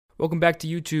Welcome back to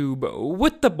YouTube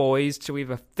with the boys. So we have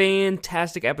a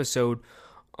fantastic episode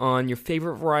on your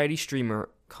favorite variety streamer,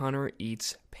 Connor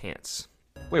Eats Pants.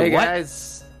 Wait, hey what?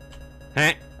 guys.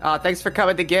 Huh? Thanks for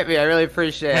coming to get me. I really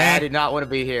appreciate it. I did not want to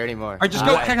be here anymore. All right, just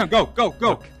go. Hang on, go.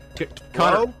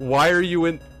 Connor, why are you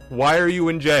in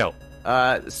jail?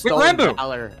 Stolen Rambo.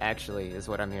 valor, actually, is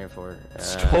what I'm here for.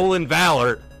 Stolen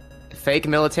valor. Fake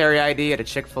military ID at a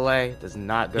Chick-fil-A does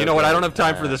not go. You know what? good. I don't have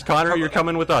time for this. Connor, you're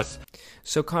coming with us.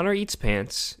 So Connor Eats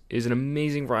Pants is an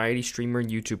amazing variety streamer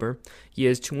and YouTuber. He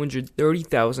has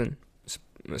 230,000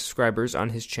 subscribers on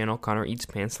his channel, Connor Eats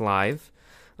Pants Live.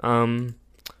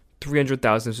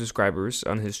 300,000 subscribers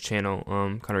on his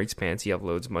channel, Connor Eats Pants. He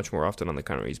uploads much more often on the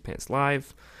Connor Eats Pants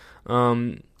Live.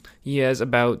 He has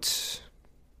about,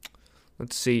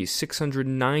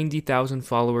 690,000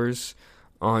 followers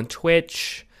on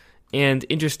Twitch. And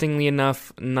interestingly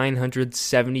enough,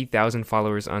 970,000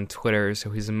 followers on Twitter. So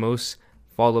his most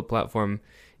followed platform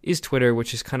is Twitter,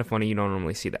 which is kind of funny. You don't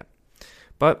normally see that.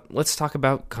 But let's talk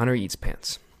about Connor Eats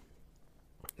Pants.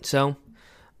 So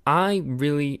I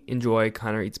really enjoy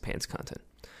Connor Eats Pants content.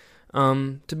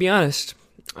 To be honest,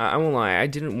 I won't lie, I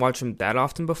didn't watch him that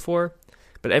often before.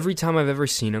 But every time I've ever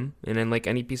seen him, and in like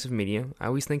any piece of media, I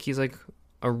always think he's like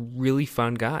a really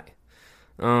fun guy.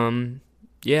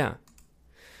 Yeah.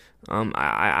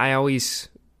 I always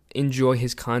enjoy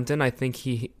his content. I think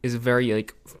he is very,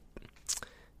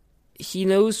 he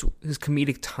knows his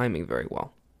comedic timing very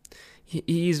well.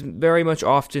 He's very much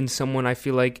often someone I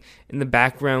feel like in the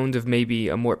background of maybe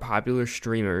a more popular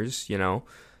streamers,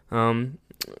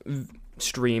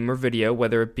 stream or video,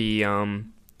 whether it be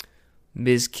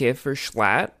Mizkiff or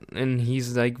Schlatt, and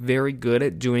he's like very good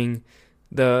at doing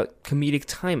the comedic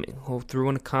timing. He'll throw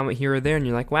in a comment here or there, and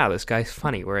you're like, wow, this guy's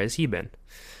funny. Where has he been?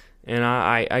 And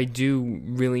I do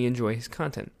really enjoy his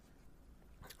content.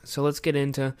 So let's get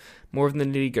into more of the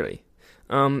nitty-gritty.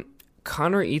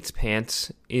 Connor Eats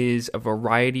Pants is a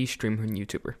variety streamer and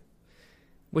YouTuber,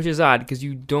 which is odd because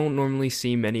you don't normally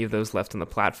see many of those left on the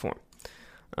platform.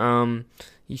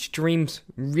 He streams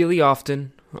really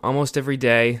often, almost every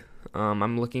day.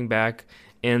 I'm looking back,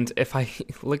 and if I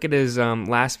look at his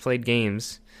last played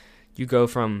games, you go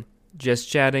from Just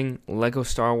Chatting, Lego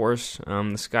Star Wars, the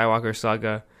Skywalker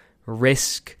Saga,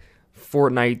 Risk,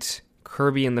 Fortnite,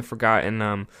 Kirby and the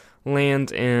Forgotten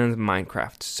Land, and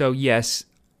Minecraft. So yes,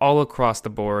 all across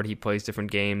the board, he plays different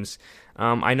games.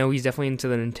 I know he's definitely into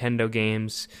the Nintendo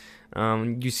games.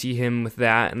 You see him with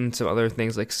that and some other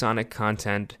things like Sonic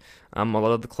content, a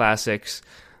lot of the classics.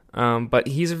 But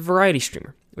he's a variety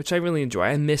streamer, which I really enjoy.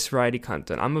 I miss variety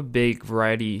content. I'm a big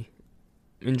variety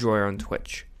enjoyer on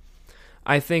Twitch.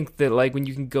 I think that when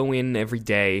you can go in every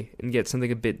day and get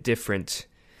something a bit different,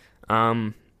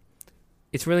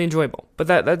 it's really enjoyable. But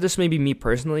that just may be me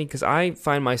personally, because I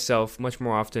find myself much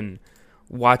more often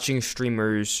watching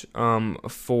streamers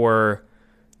for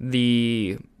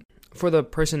the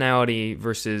personality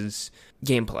versus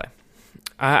gameplay.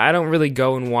 I don't really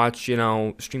go and watch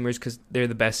streamers because they're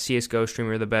the best CS:GO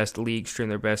streamer, the best League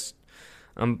streamer, the best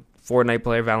Fortnite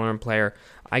player, Valorant player.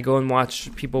 I go and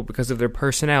watch people because of their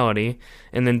personality,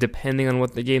 and then depending on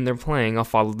what the game they're playing, I'll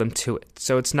follow them to it.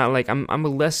 So it's not like I'm a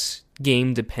less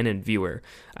game-dependent viewer.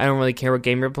 I don't really care what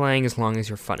game you're playing as long as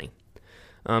you're funny.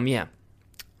 And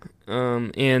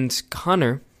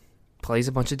Connor plays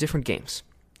a bunch of different games.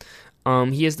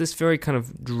 He has this very kind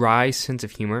of dry sense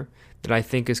of humor that I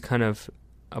think is kind of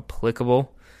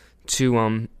applicable to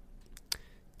a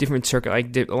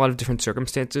lot of different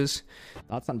circumstances.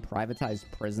 Thoughts on privatized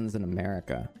prisons in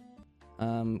America?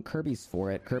 Kirby's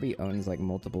for it. Kirby owns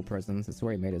multiple prisons. It's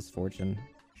where he made his fortune.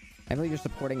 I feel like you're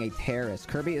supporting a terrorist.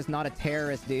 Kirby is not a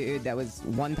terrorist, dude. That was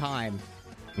one time.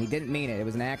 He didn't mean it. It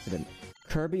was an accident.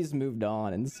 Kirby's moved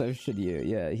on, and so should you.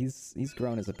 Yeah, he's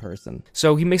grown as a person.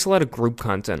 So he makes a lot of group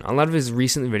content. A lot of his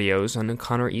recent videos on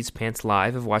Connor Eats Pants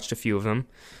Live, I've watched a few of them,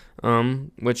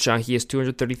 which he has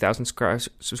 230,000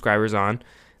 subscribers on.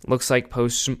 Looks like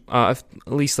posts at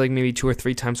least maybe 2 or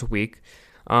 3 times a week.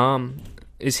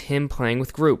 Is him playing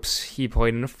with groups. He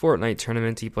played in a Fortnite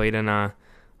tournament. He played in another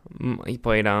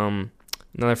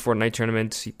Fortnite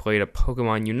tournament. He played a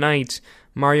Pokemon Unite,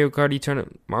 Mario Kart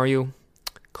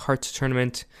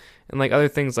tournament, and other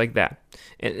things like that.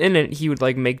 And in it, he would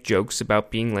make jokes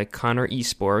about being Connor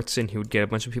Esports, and he would get a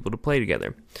bunch of people to play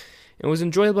together. And what's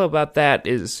enjoyable about that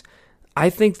is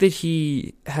I think that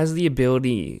he has the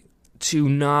ability to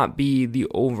not be the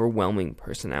overwhelming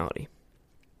personality.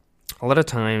 A lot of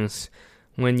times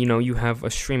when you have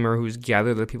a streamer who's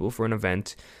gathered the people for an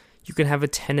event, you can have a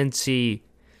tendency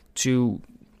to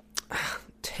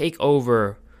take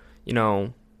over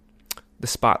the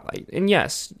spotlight. And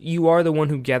yes, you are the one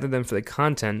who gathered them for the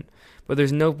content, but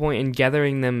there's no point in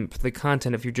gathering them for the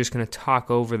content if you're just going to talk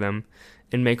over them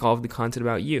and make all of the content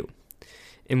about you.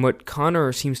 And what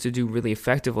Connor seems to do really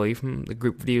effectively from the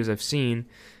group videos I've seen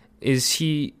is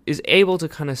he is able to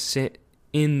kind of sit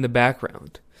in the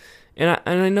background. And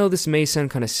I know this may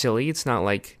sound kind of silly. It's not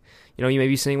like, you may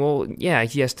be saying, well, yeah,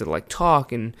 he has to like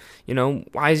talk and,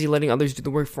 why is he letting others do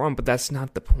the work for him? But that's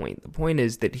not the point. The point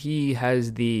is that he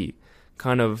has the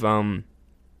kind of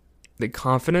the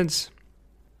confidence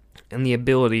and the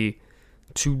ability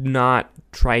to not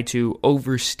try to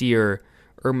oversteer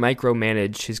or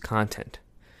micromanage his content.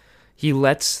 He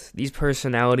lets these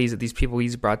personalities of these people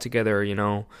he's brought together,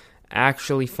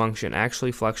 actually function,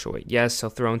 actually fluctuate. Yes, he'll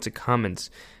throw into comments,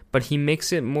 but he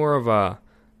makes it more of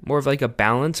like a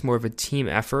balance, more of a team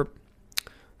effort.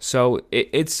 So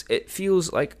it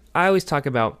feels like, I always talk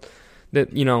about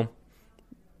that,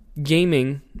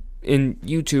 gaming and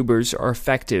YouTubers are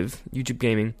effective. YouTube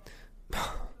gaming,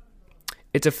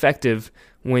 it's effective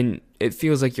when it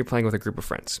feels like you're playing with a group of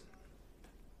friends.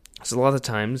 So a lot of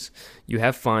times you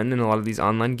have fun in a lot of these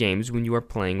online games when you are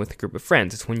playing with a group of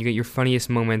friends. It's when you get your funniest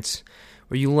moments,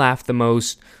 where you laugh the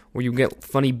most, where you get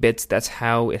funny bits. That's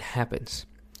how it happens.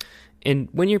 And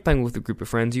when you're playing with a group of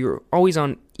friends, you're always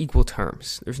on equal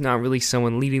terms. There's not really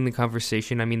someone leading the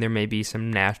conversation. I mean, there may be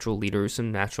some natural leaders,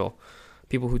 some natural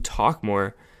people who talk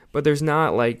more, but there's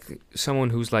not like someone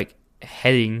who's like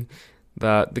heading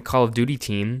the Call of Duty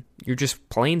team. You're just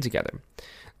playing together.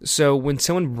 So when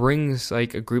someone brings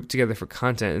like a group together for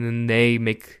content and then they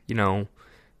make,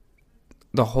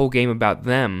 the whole game about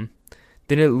them,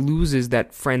 then it loses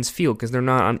that friends feel because they're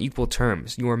not on equal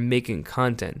terms. You are making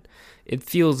content. It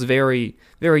feels very,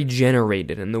 very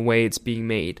generated in the way it's being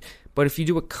made. But if you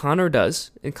do what Connor does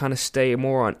and kind of stay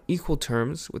more on equal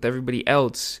terms with everybody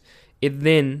else, it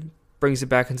then brings it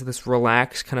back into this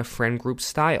relaxed kind of friend group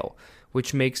style,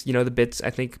 which makes, the bits,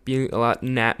 I think, being a lot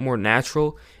more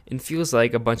natural and feels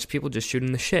like a bunch of people just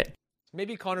shooting the shit.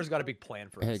 Maybe Connor's got a big plan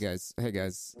for us. Hey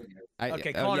guys.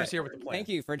 Okay, Connor's here with the plan. Thank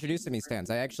you for introducing me, Stans.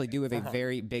 I actually do have a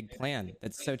very big plan.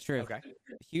 That's so true. Okay.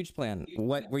 Huge plan.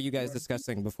 What were you guys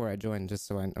discussing before I joined, just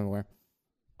so I'm aware?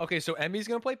 Okay, so Emmy's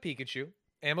going to play Pikachu.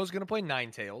 Ammo's going to play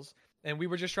Ninetales. And we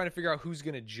were just trying to figure out who's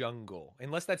going to jungle.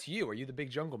 Unless that's you. Are you the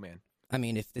big jungle man? I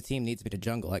mean, if the team needs me to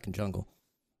jungle, I can jungle.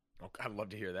 Okay, I'd love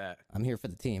to hear that. I'm here for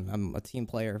the team. I'm a team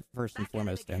player first and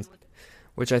foremost, Stans.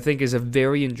 Which I think is a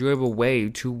very enjoyable way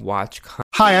to watch content.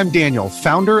 Hi, I'm Daniel,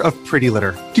 founder of Pretty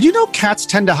Litter. Did you know cats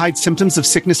tend to hide symptoms of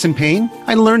sickness and pain?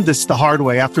 I learned this the hard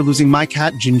way after losing my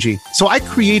cat, Gingy. So I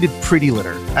created Pretty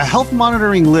Litter, a health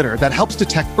monitoring litter that helps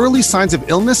detect early signs of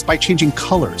illness by changing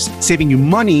colors, saving you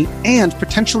money and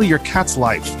potentially your cat's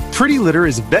life. Pretty Litter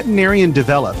is veterinarian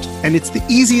developed, and it's the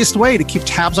easiest way to keep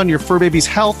tabs on your fur baby's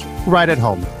health right at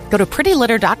home. Go to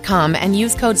prettylitter.com and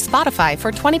use code SPOTIFY for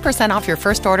 20% off your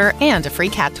first order and a free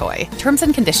cat toy. Terms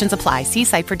and conditions apply. See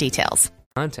site for details.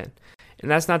 Content. And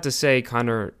that's not to say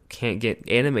Connor can't get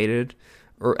animated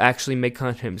or actually make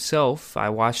content himself. I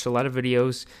watched a lot of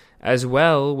videos as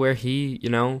well where he,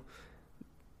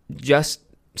 just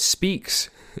speaks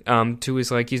to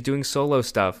his, like, he's doing solo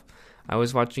stuff. I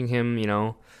was watching him,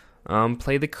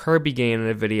 play the Kirby game in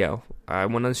a video. I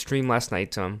went on stream last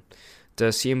night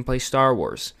to see him play Star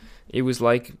Wars. It was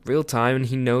like real time, and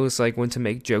he knows like when to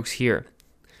make jokes here.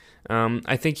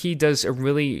 I think he does a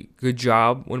really good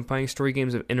job when playing story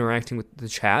games of interacting with the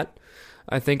chat.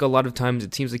 I think a lot of times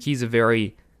it seems like he's a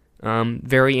very,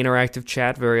 very interactive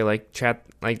chat, very like chat,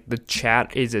 like the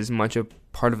chat is as much a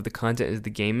part of the content as the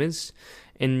game is.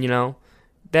 And,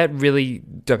 that really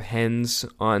depends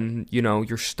on,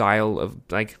 your style of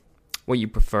like what you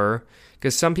prefer.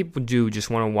 Because some people do just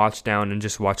want to watch down and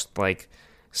just watch like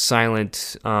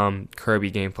silent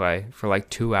Kirby gameplay for like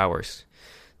 2 hours.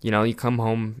 You come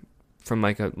home from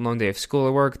like a long day of school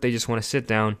or work, they just want to sit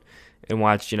down and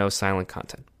watch, silent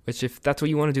content. Which if that's what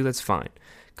you want to do, that's fine.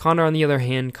 Connor, on the other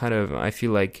hand, kind of, I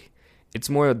feel like it's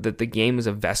more that the game is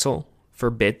a vessel for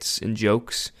bits and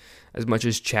jokes as much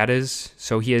as chat is.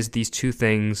 So he has these two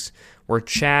things where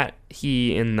chat,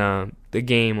 he and the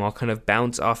game all kind of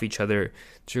bounce off each other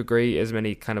to create as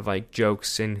many kind of like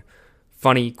jokes and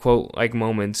funny quote like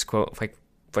moments, quote like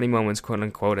funny moments, quote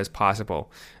unquote, as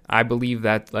possible. I believe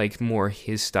that like more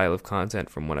his style of content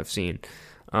from what I've seen.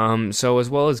 So as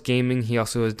well as gaming, he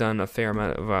also has done a fair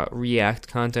amount of React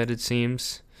content, it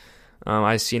seems.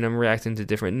 I've seen him reacting to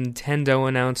different Nintendo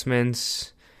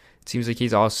announcements. It seems like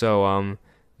he's also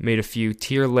made a few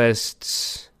tier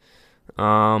lists.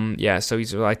 So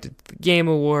he's elected to the Game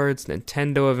Awards,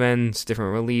 Nintendo events,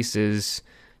 different releases,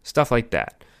 stuff like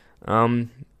that.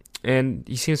 and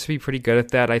he seems to be pretty good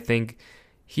at that. I think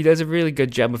he does a really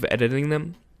good job of editing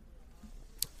them.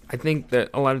 I think that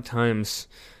a lot of times,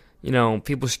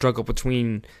 people struggle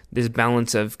between this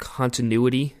balance of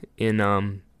continuity in,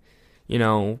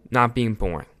 not being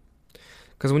boring.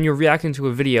 Because when you're reacting to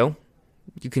a video,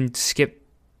 you can skip,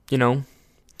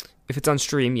 if it's on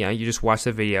stream, you just watch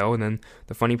the video and then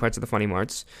the funny parts are the funny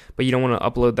parts. But you don't want to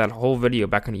upload that whole video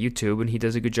back onto YouTube, and he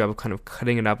does a good job of kind of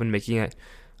cutting it up and making it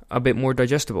a bit more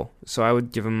digestible. So I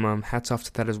would give him hats off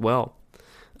to that as well.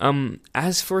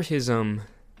 As for his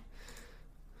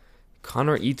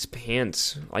Connor Eats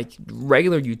Pants, like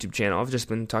regular YouTube channel, I've just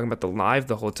been talking about the live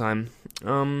the whole time.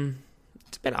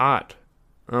 It's a bit odd.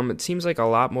 It seems like a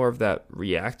lot more of that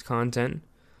React content,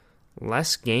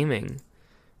 less gaming.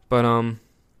 But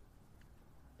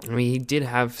he did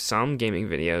have some gaming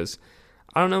videos.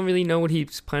 I don't really know what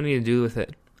he's planning to do with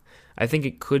it. I think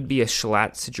it could be a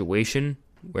Schlatt situation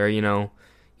where,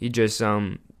 he just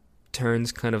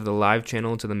turns kind of the live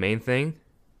channel into the main thing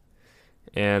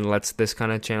and lets this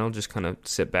kind of channel just kind of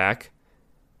sit back.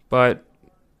 But,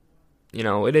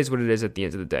 it is what it is at the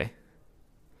end of the day.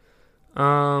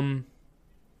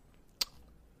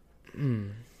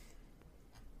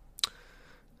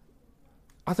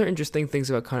 Other interesting things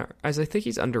about Connor is I think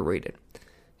he's underrated.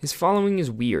 His following is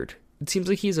weird. It seems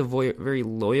like he's a very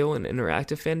loyal and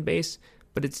interactive fan base,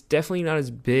 but it's definitely not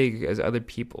as big as other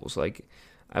people's. Like,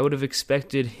 I would have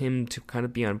expected him to kind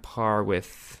of be on par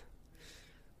with...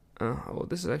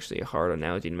 this is actually a hard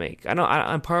analogy to make.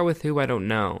 On par with who I don't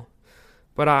know.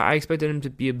 But I expected him to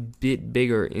be a bit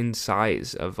bigger in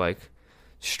size of, like,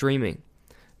 streaming.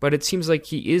 But it seems like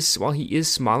while he is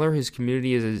smaller, his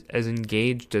community is as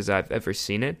engaged as I've ever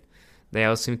seen it. They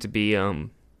all seem to be,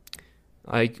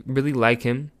 really like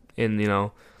him. And,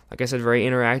 like I said, very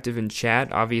interactive in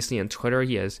chat. Obviously on Twitter,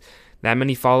 he has that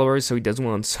many followers, so he does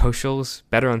well on socials,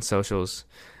 better on socials.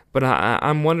 But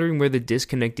I'm wondering where the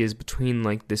disconnect is between,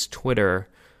 like, this Twitter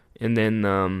and then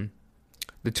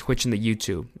the Twitch and the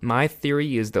YouTube. My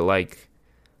theory is that, like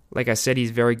I said,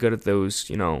 he's very good at those,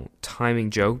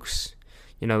 timing jokes.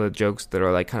 The jokes that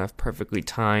are, like, kind of perfectly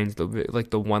timed, like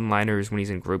the one-liners when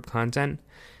he's in group content.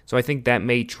 So I think that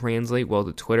may translate well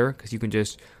to Twitter, because you can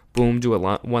just, boom, do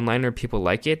a one-liner, people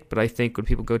like it. But I think when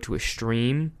people go to a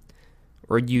stream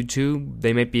or YouTube,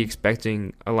 they might be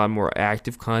expecting a lot more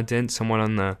active content, someone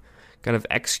on the kind of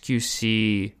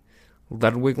XQC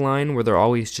Ludwig line where they're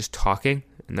always just talking,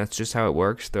 and that's just how it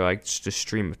works. They're like just a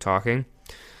stream of talking.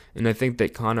 And I think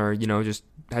that Connor, just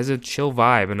has a chill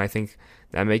vibe, and I think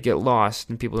that may get lost,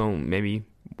 and people don't maybe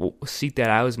seek that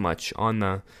out as much on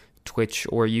the Twitch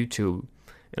or YouTube.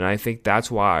 And I think that's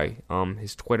why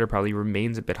his Twitter probably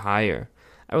remains a bit higher.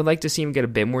 I would like to see him get a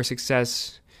bit more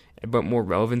success, but more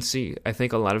relevancy. I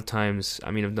think a lot of times,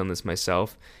 I've done this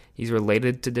myself, he's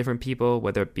related to different people,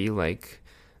 whether it be like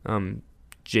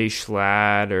Jay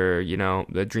Schlatt or,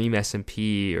 the Dream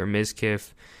SMP or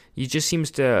Mizkif. He just seems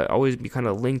to always be kind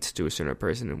of linked to a certain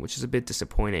person, which is a bit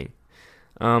disappointing.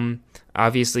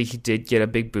 Obviously, he did get a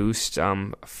big boost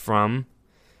from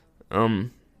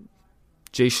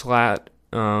Jay Schlatt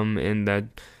and the,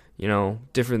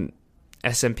 different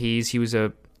SMPs.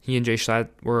 He and Jay Schlatt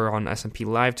were on SMP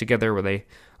Live together where they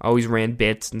always ran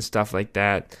bits and stuff like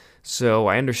that. So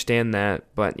I understand that,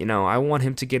 but, I want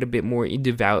him to get a bit more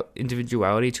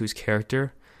individuality to his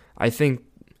character. I think,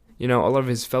 a lot of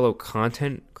his fellow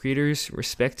content creators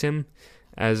respect him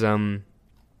as a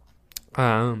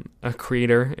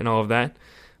creator and all of that.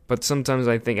 But sometimes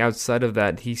I think outside of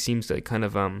that, he seems like kind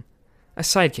of a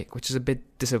sidekick, which is a bit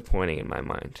disappointing in my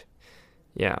mind.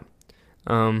 Yeah.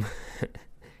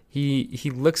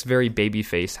 He looks very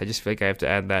baby-faced. I just feel like I have to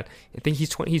add that. I think he's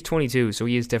 22, so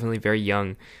he is definitely very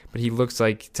young. But he looks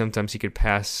like sometimes he could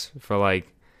pass for like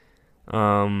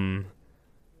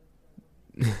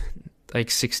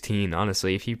 16,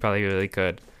 honestly, if he probably really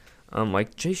could.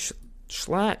 Like Jay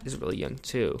Schlatt is really young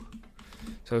too.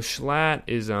 So Schlatt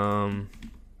is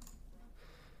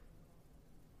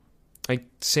like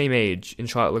same age, and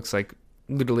Schlatt looks like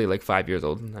literally like 5 years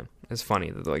older than him. It's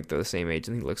funny that they're the same age,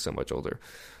 and he looks so much older.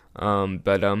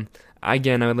 But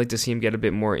again, I would like to see him get a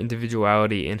bit more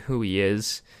individuality in who he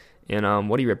is and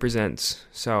what he represents.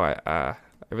 So I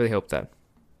really hope that.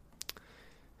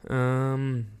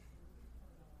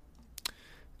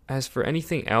 As for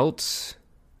anything else,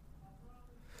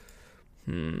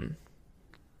 I'm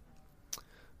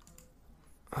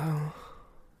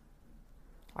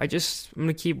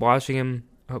gonna keep watching him.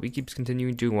 I hope he keeps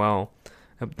continuing to do well.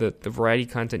 I hope the variety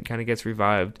content kind of gets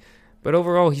revived. But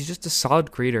overall, he's just a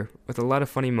solid creator with a lot of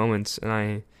funny moments, and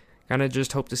I kind of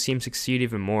just hope to see him succeed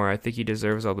even more. I think he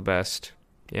deserves all the best.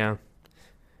 Yeah.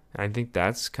 I think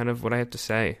that's kind of what I have to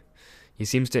say. He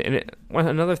seems to, and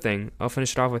another thing, I'll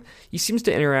finish it off with, he seems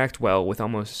to interact well with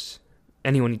almost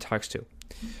anyone he talks to.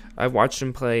 I've watched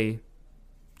him play,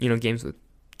 games with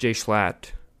Jay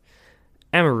Schlatt,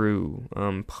 Amaru,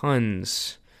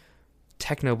 Puns,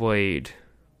 Technoblade,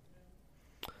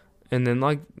 and then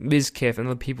like Mizkiff and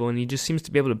other people, and he just seems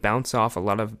to be able to bounce off a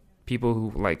lot of people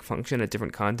who like function at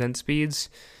different content speeds,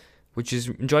 which is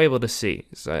enjoyable to see.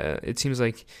 So, it seems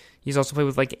like he's also played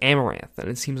with like Amaranth, and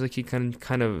it seems like he can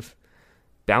kind of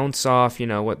bounce off,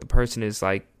 what the person is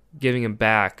like giving him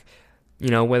back,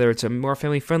 whether it's a more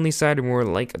family-friendly side or more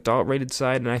like adult-rated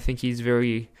side, and I think he's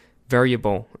very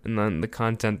variable in the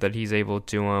content that he's able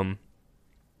to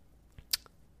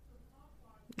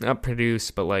not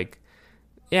produce, but like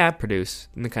produce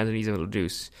in the content he's able to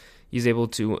produce. He's able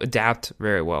to adapt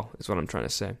very well, is what I'm trying to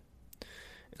say.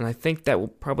 And I think that will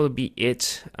probably be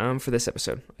it for this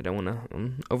episode. I don't want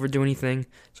to overdo anything,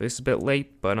 so it's a bit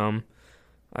late, but I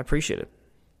appreciate it.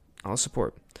 I'll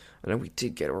support. I know we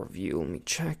did get a review. Let me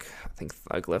check. I think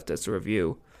Thug left us a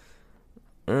review.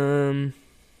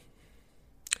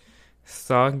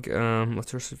 Thug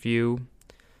left us a review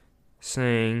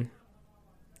saying,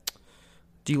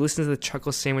 do you listen to the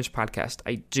Chuckle Sandwich podcast?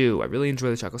 I do. I really enjoy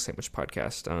the Chuckle Sandwich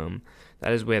podcast.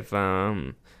 That is with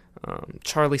Charlie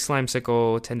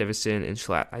Slimesicle, Ted Davison, and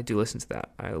Schlatt. I do listen to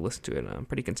that. I listen to it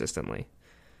pretty consistently.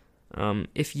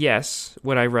 If yes,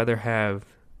 would I rather have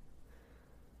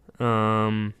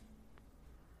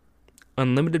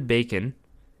unlimited bacon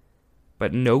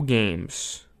but no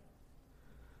games,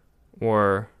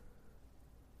 or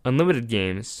unlimited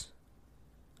games,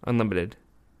 unlimited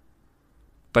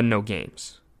but no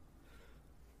games?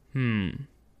 I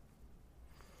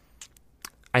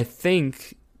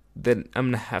think that I'm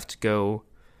going to have to go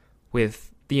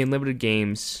with the unlimited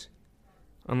games,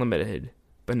 unlimited,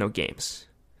 but no games.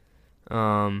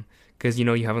 Because,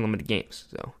 you have unlimited games.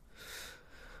 So,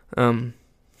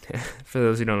 for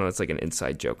those who don't know, it's like an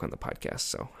inside joke on the podcast,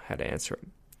 so I had to answer it.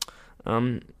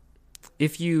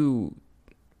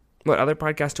 What other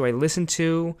podcasts do I listen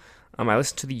to? I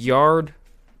listen to The Yard.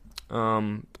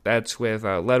 That's with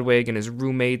Ludwig and his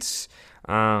roommates,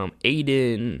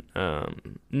 Aiden,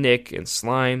 Nick, and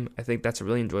Slime. I think that's a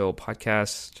really enjoyable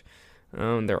podcast.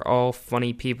 They're all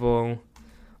funny people.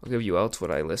 I'll give you else what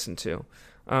I listen to.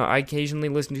 I occasionally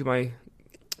listen to the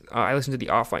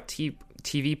Offline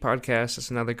TV podcast.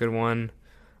 That's another good one.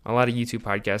 A lot of YouTube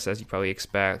podcasts, as you probably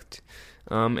expect.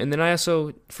 And then I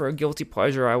also, for a guilty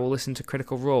pleasure, I will listen to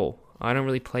Critical Role. I don't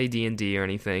really play D&D or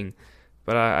anything,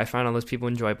 but I find all those people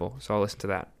enjoyable, so I'll listen to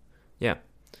that. Yeah.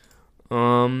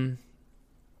 I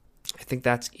think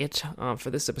that's it for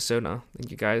this episode.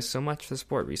 Thank you guys so much for the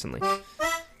support recently.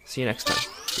 See you next time.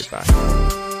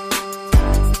 Goodbye.